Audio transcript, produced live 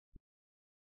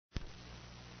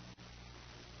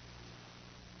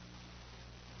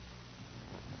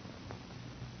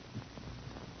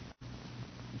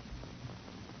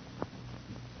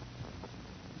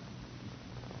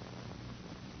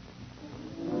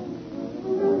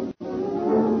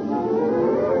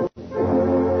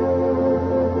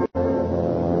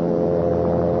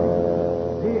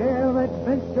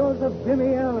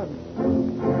Jimmy Allen.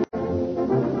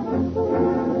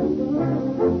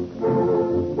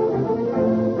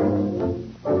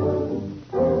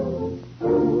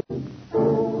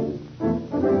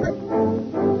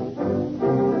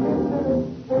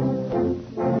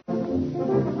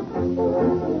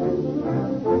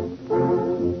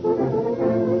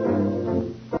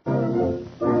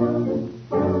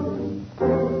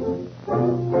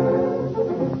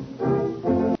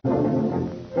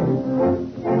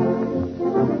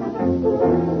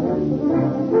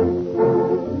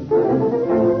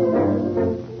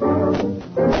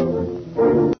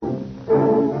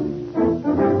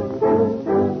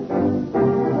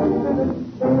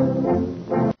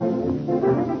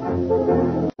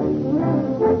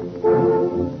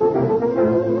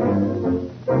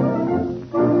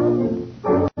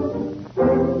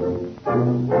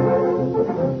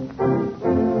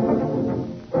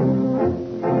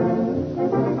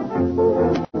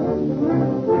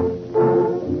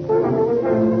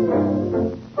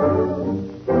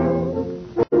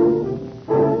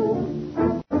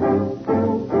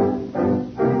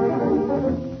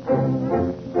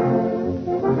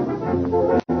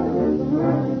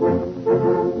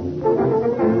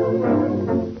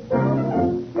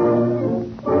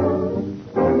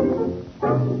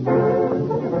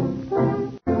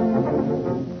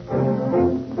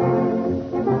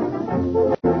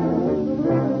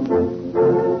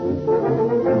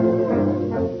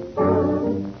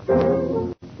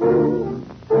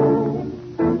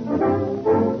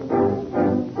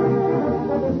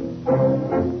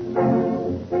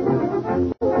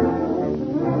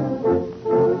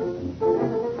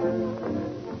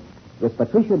 With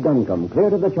Patricia Duncombe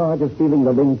cleared of the charge of stealing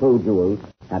the Ling Fu jewels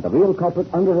and the real culprit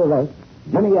under arrest,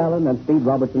 Jimmy Allen and Speed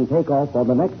Robertson take off for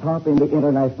the next hop in the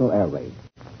international air race.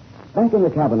 Back in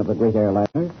the cabin of the great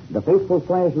airliner, the faithful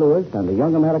Flash Lewis and the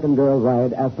young American girl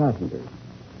ride as passengers.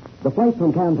 The flight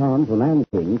from Canton to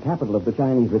Nanking, capital of the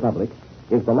Chinese Republic,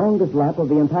 is the longest lap of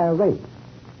the entire race.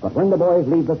 But when the boys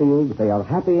leave the field, they are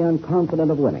happy and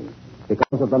confident of winning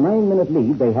because of the 9-minute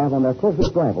lead they have on their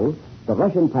closest rival, the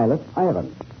Russian pilot,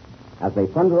 Ivan. As they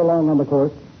thunder along on the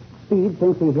course, Speed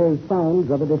thinks he hears sounds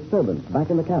of a disturbance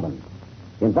back in the cabin.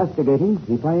 Investigating,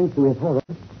 he finds to his horror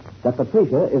that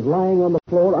Patricia is lying on the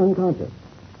floor unconscious,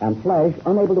 and Flash,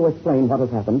 unable to explain what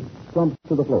has happened, slumps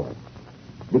to the floor.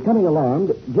 Becoming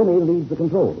alarmed, Jimmy leaves the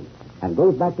controls and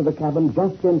goes back to the cabin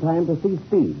just in time to see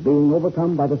Speed being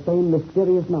overcome by the same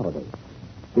mysterious malady.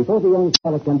 Before the young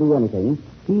pilot can do anything,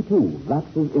 he too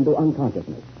lapses into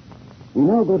unconsciousness. We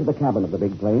now go to the cabin of the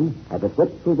big plane as it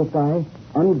whips through the sky,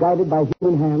 unguided by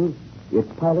human hands,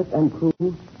 its pilot and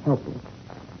crew helpless.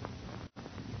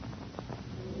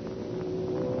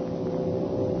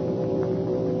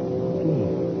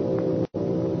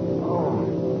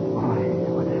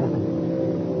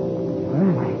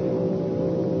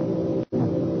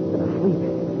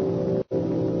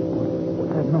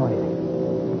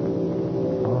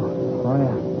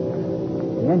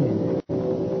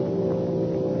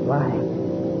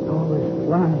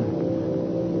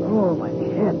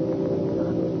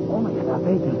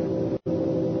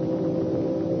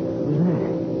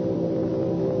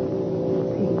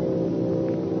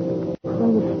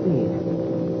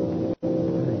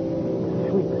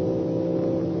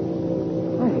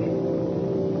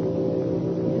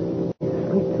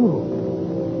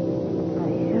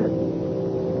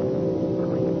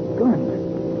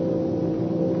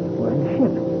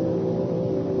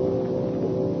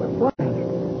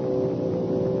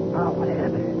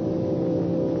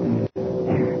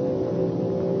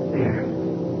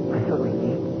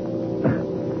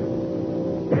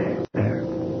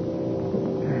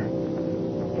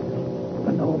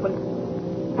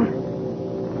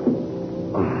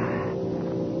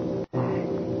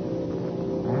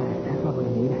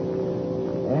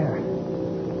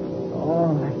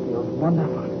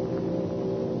 Wonderful.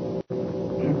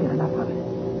 Can't get enough of it.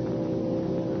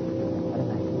 Why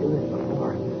didn't I do this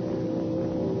before?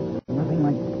 Nothing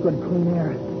like good, clean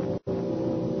air.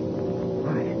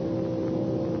 Why?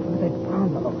 What are they bound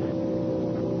to those?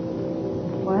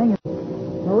 Flying in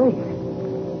the race.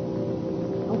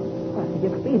 Oh, I have to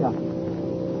get Speed up.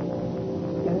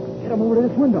 Get him over to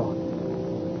this window.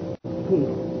 Speed.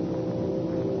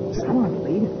 Come on,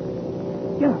 Speed.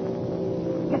 Get up.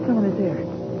 Get some of this air.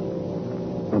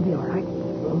 It'll be all right.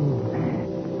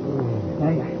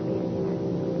 There you are, Speed.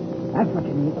 That's what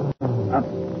you need. Up.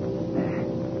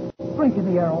 Drink in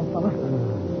the air, old fella.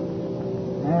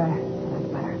 That's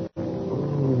better.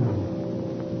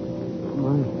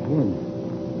 My head.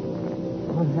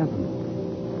 What happened?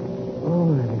 Oh,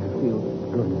 I feel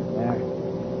good.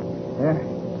 There.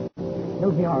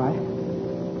 It'll be all right.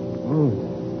 Oh,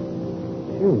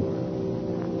 shoot.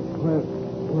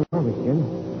 Where are we, kid?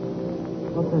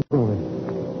 What's that noise?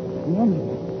 The engine.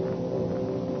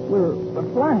 We're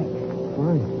flying.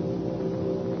 Flying?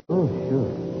 Oh,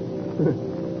 sure.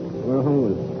 We're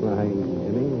always flying,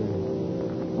 Jimmy.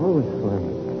 Always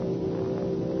flying.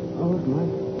 Oh, it's my...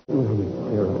 Let me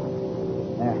clear up.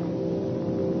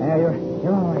 There,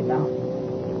 you're all right now.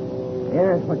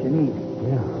 Here's what you need.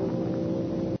 Yeah.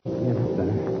 Yeah, that's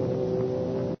better.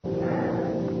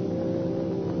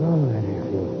 Oh, that air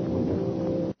feels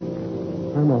wonderful.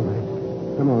 I'm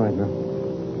all right now.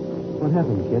 What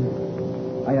happened, kid?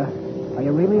 Are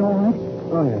you really all right?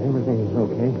 Oh, yeah, everything's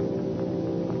okay.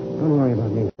 Don't worry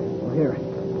about me. Well, here.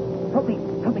 Help me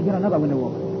get another window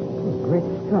open. Oh, great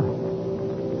stuff.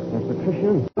 There's Patricia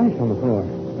and Flash on the floor.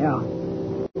 Yeah.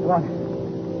 Come on.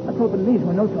 Let's open these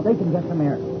windows so they can get some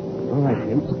air. All right,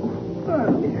 Jim.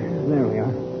 There we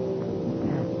are.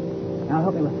 Now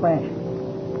help me with Flash.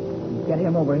 Get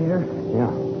him over here.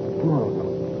 Yeah. Come on, old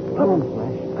fellow. Come on,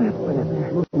 Flash. Put him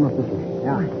there. Move him up this way.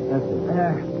 Yeah. That's it.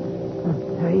 There.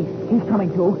 He's coming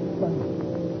too.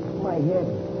 My head.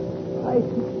 I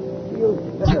feel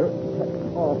better. That's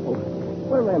awful.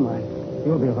 Where am I?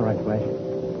 You'll be all right, Flash.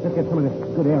 Just get some of this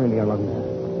good air into your lungs.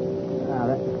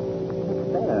 That's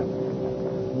better.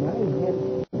 My head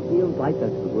feels like a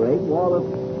great wall of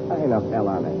china fell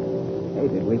on it. Hey,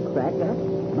 did we crack that?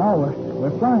 No,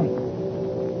 we're flying.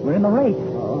 We're in the race.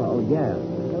 Oh, yeah.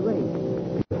 The race.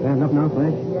 Stand up now,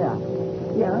 Flash. Yeah.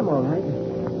 Yeah, I'm all right.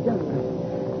 Just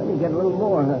let me get a little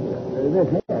more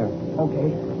this air.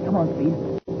 Okay. Come on, Speed.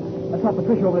 Let's help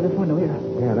Patricia over to this window here.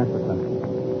 Yeah, that's the stuff.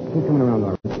 She's coming around,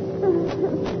 all right.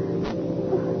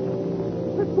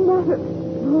 What's the matter,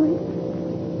 boy?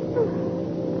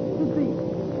 Is the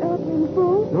airplane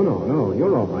full? No.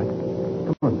 You're all right.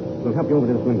 Come on. We'll help you over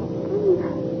to this window.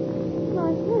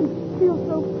 My head feels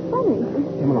so funny.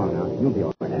 Come along now. You'll be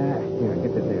all right. Here,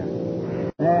 get this air.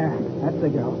 There. That's the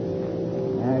girl.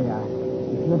 There you are.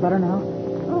 You feel better now?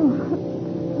 Oh,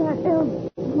 that air's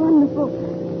wonderful.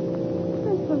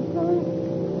 I'm so sorry.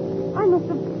 I must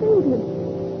have fainted.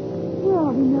 Where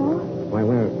are we now? Why,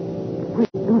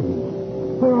 Great guns.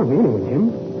 Where are we anyway, Jim?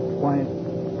 Why,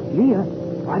 gee,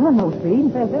 I don't know,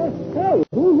 Speed. Hey,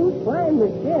 who's flying the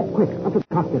ship? Quick, up to the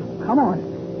cockpit. Come on.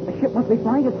 The ship must be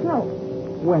flying itself.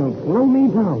 Well, blow me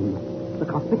down. The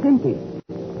cockpit's empty.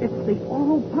 It's the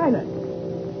autopilot.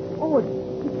 Oh, it's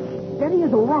steady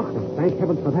as a rock. Well, thank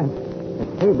heavens for that. It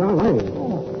saved our lives.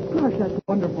 Oh, gosh, that's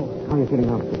wonderful. How are you feeling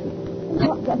now, Patricia?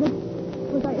 What, David?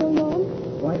 Was I ill known?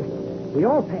 Why, we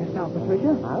all passed out,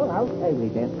 Patricia. I'll say we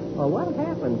did. Well, what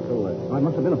happened to us? Well, it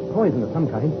must have been a poison of some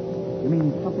kind. You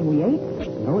mean something we ate?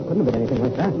 No, it couldn't have been anything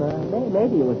like that.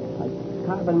 Maybe it was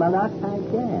carbon monoxide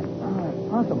gas. It's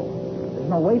possible. There's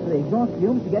no way for the exhaust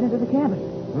fumes to get into the cabin.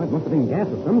 Well, it must have been gas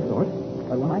of some sort.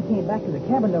 But when I came back to the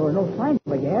cabin, there were no signs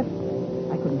of a gas.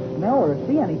 I couldn't smell or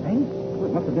see anything. Well,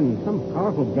 it must have been some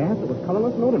powerful gas that was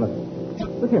colorless and odorless.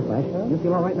 Look here, Flash. You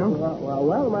feel all right now? Well,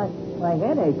 my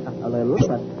head aches a little,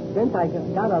 but since I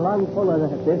got a lung full of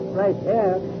this fresh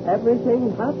air,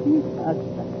 everything's happy.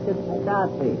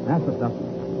 That's the stuff.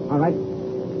 All right.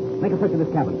 Make a search of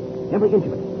this cabin. Every inch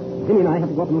of it. Jimmy and I have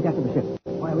to go up and look after the ship.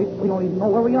 Why, we don't even know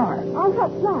where we are. I'll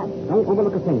help Flash. Don't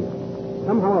overlook a thing.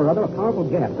 Somehow or other, a powerful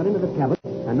gas got into this cabin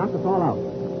and knocked us all out.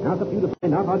 Now it's up to you to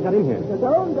find out how it got in here.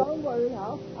 Don't worry.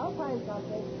 I'll find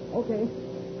something. Okay.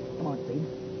 Come on, Steve.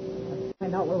 Let's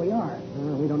find out where we are.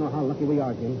 We don't know how lucky we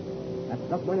are, Jim. That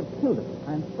stuff might have killed us.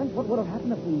 And think what would have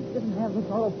happened if we didn't have this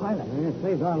autopilot. It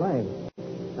saved our lives.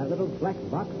 That little black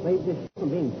box saved this ship from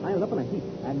being piled up in a heap.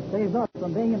 And saved us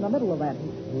from being in the middle of that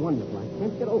heap. Wonderful. I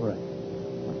can't get over it.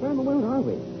 Where in the world are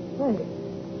we? Say,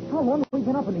 how long have we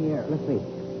been up in the air? Let's see.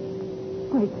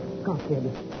 Great Scott, kid.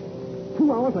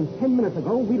 2 hours and 10 minutes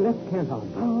ago, we left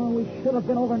Canton. Oh, we should have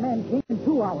been over Nanking in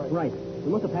 2 hours. Right.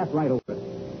 We must have passed right over it.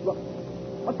 Look,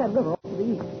 what's that river off to the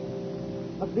east?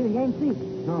 Must be the Yangtze.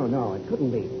 No, it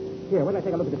couldn't be. Here, wait till I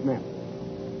take a look at this map.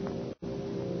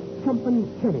 Jumping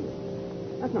Kenny.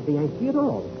 That's not the Yangtze at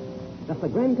all. That's the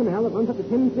Grand Canal that runs up to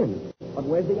Tenzin. But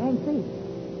where's the Yangtze?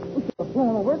 We should have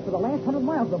flown over it for the last 100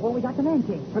 miles before we got to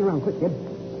Nanking. Turn around quick, kid.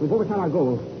 We've overshot our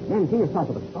goal. Nanking is south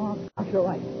of us. Oh, gosh, you're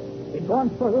right. We've gone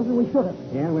further than we should have.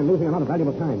 Yeah, we're losing a lot of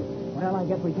valuable time. Well, I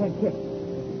guess we can't kick.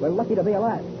 We're lucky to be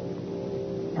alive.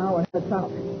 Now we're headed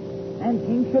south.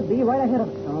 Nanking should be right ahead of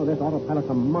us. Oh, this autopilot's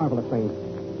a marvelous thing.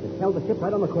 It's held the ship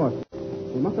right on the course.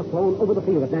 We must have flown over the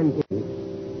field at Nanking.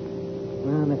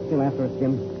 Well, they're still after us,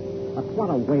 Jim. But what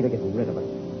a way to get rid of us.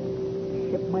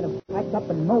 The ship might have packed up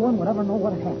and no one would ever know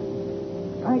what had happened.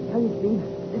 I tell you, Steve,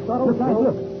 this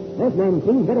autopilot... Look. There's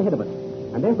Nanking dead ahead of us.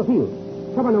 And there's the field.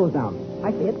 Shove our nose down.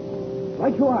 I see it.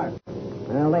 Right you are.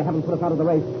 Well, they haven't put us out of the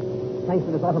race. Thanks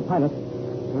to this autopilot.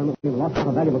 Well, we've lost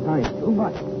a valuable time. Too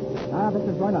much. This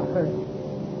is going to hurt.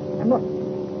 And look,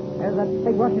 there's that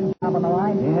big Russian job on the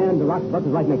line. And the Rock Bus is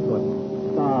right next to us.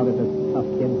 Oh, this is tough,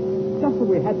 kid. Just when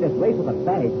we had this race with a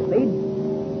bag, Speed.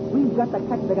 We've got to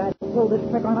catch the guy that pulled this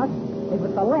trick on us. It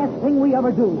was the last thing we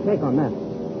ever do. Take on that.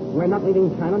 We're not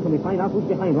leaving China until we find out who's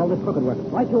behind all this crooked work.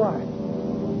 Right you are.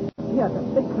 Yeah, it's a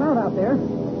big crowd out there.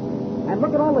 And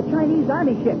look at all the Chinese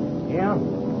army ships. Yeah.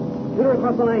 Shoot her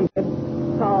across the line, kid.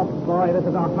 Oh, boy, this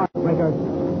is a heartbreaker.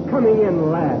 Coming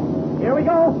in last. Here we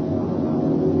go.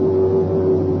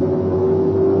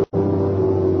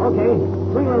 Okay,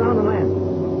 bring her around and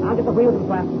land. I'll get the wheels and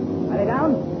flaps. Are they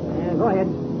down? Yeah, go ahead.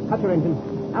 Cut your engine.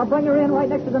 I'll bring her in right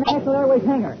next to the National Airways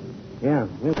hangar. Yeah,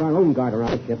 we'll our own guard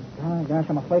around the ship. Oh, gosh,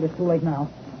 I'm afraid it's too late now.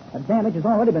 The damage has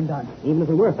already been done. Even if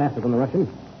we were faster than the Russians,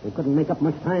 we couldn't make up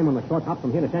much time on the short hop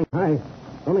from here to Shanghai.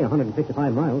 It's only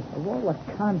 165 miles. Of all the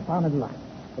confounded luck.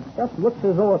 It just looks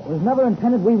as though it was never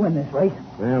intended we win this race.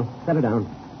 Well, set her down.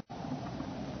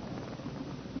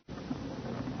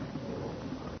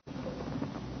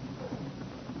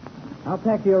 I'll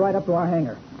taxi you right up to our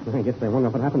hangar. I guess they wonder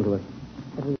what happened to us.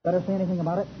 Had we better say anything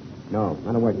about it? No,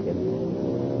 not a word, kid.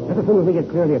 Just as soon as we get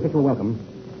clear of the official welcome,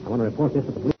 I want to report this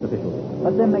to the police officials.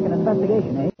 Let them make an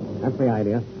investigation, eh? That's the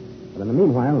idea. But in the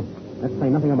meanwhile, let's say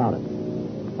nothing about it.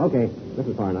 Okay, this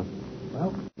is far enough.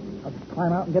 Well, let's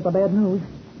climb out and get the bad news.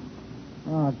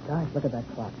 Oh, gosh, look at that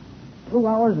clock. 2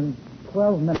 hours and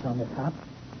 12 minutes on this hop.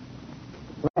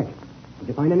 Flash, did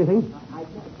you find anything? I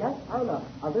just found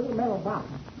a little metal box.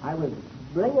 I was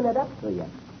bringing it up to you.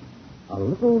 A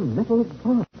little metal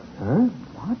box. Huh?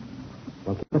 What?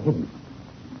 Well, keep it hidden.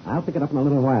 I'll pick it up in a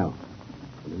little while.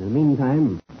 And in the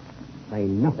meantime, say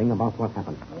nothing about what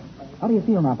happened. How do you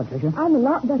feel now, Patricia? I'm a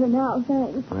lot better now,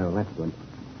 thanks. Well, that's good.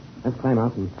 Let's climb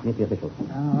out and meet the officials. All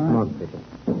right. Come on, Patricia.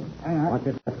 Hang on. Watch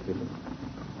your step, Patricia.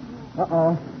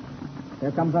 Uh-oh.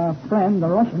 Here comes our friend, the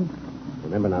Russian.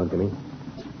 Remember now, Jimmy,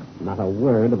 not a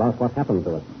word about what happened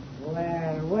to us.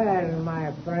 Well,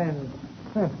 my friend.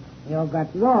 You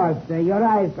got lost. Your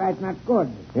eyesight not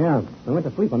good. Yeah, I went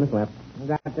to sleep on this lap.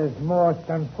 That is most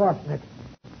unfortunate.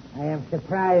 I am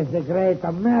surprised the great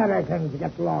Americans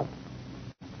get lost.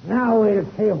 Now we'll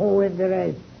see who wins the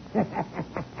race.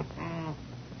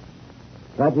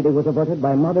 Tragedy was averted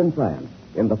by modern science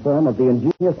in the form of the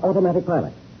ingenious automatic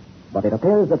pilot. But it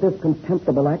appears that this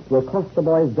contemptible act will cost the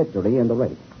boys victory in the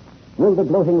race. Will the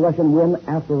gloating Russian win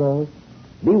after all?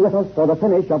 Be with us for the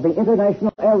finish of the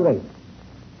International Air Race.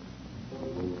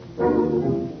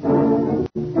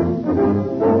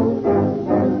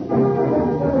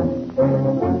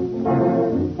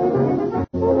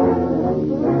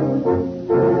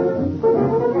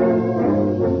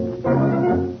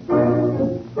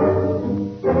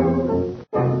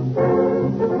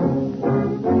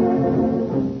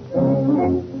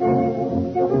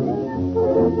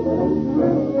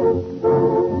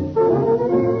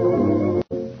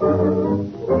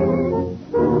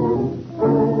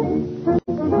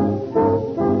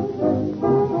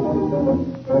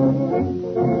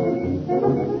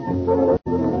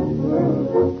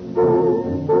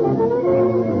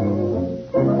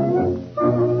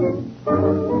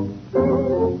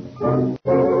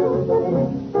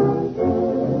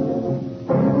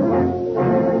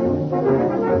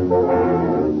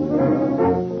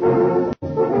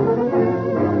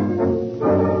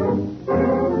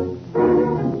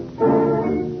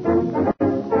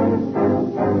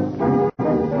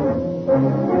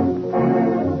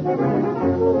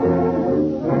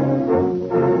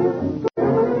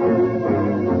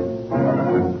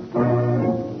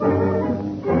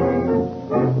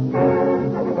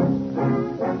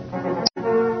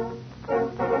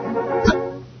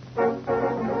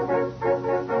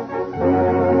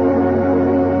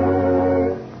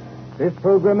 This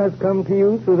program has come to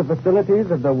you through the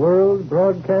facilities of the World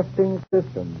Broadcasting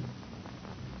System.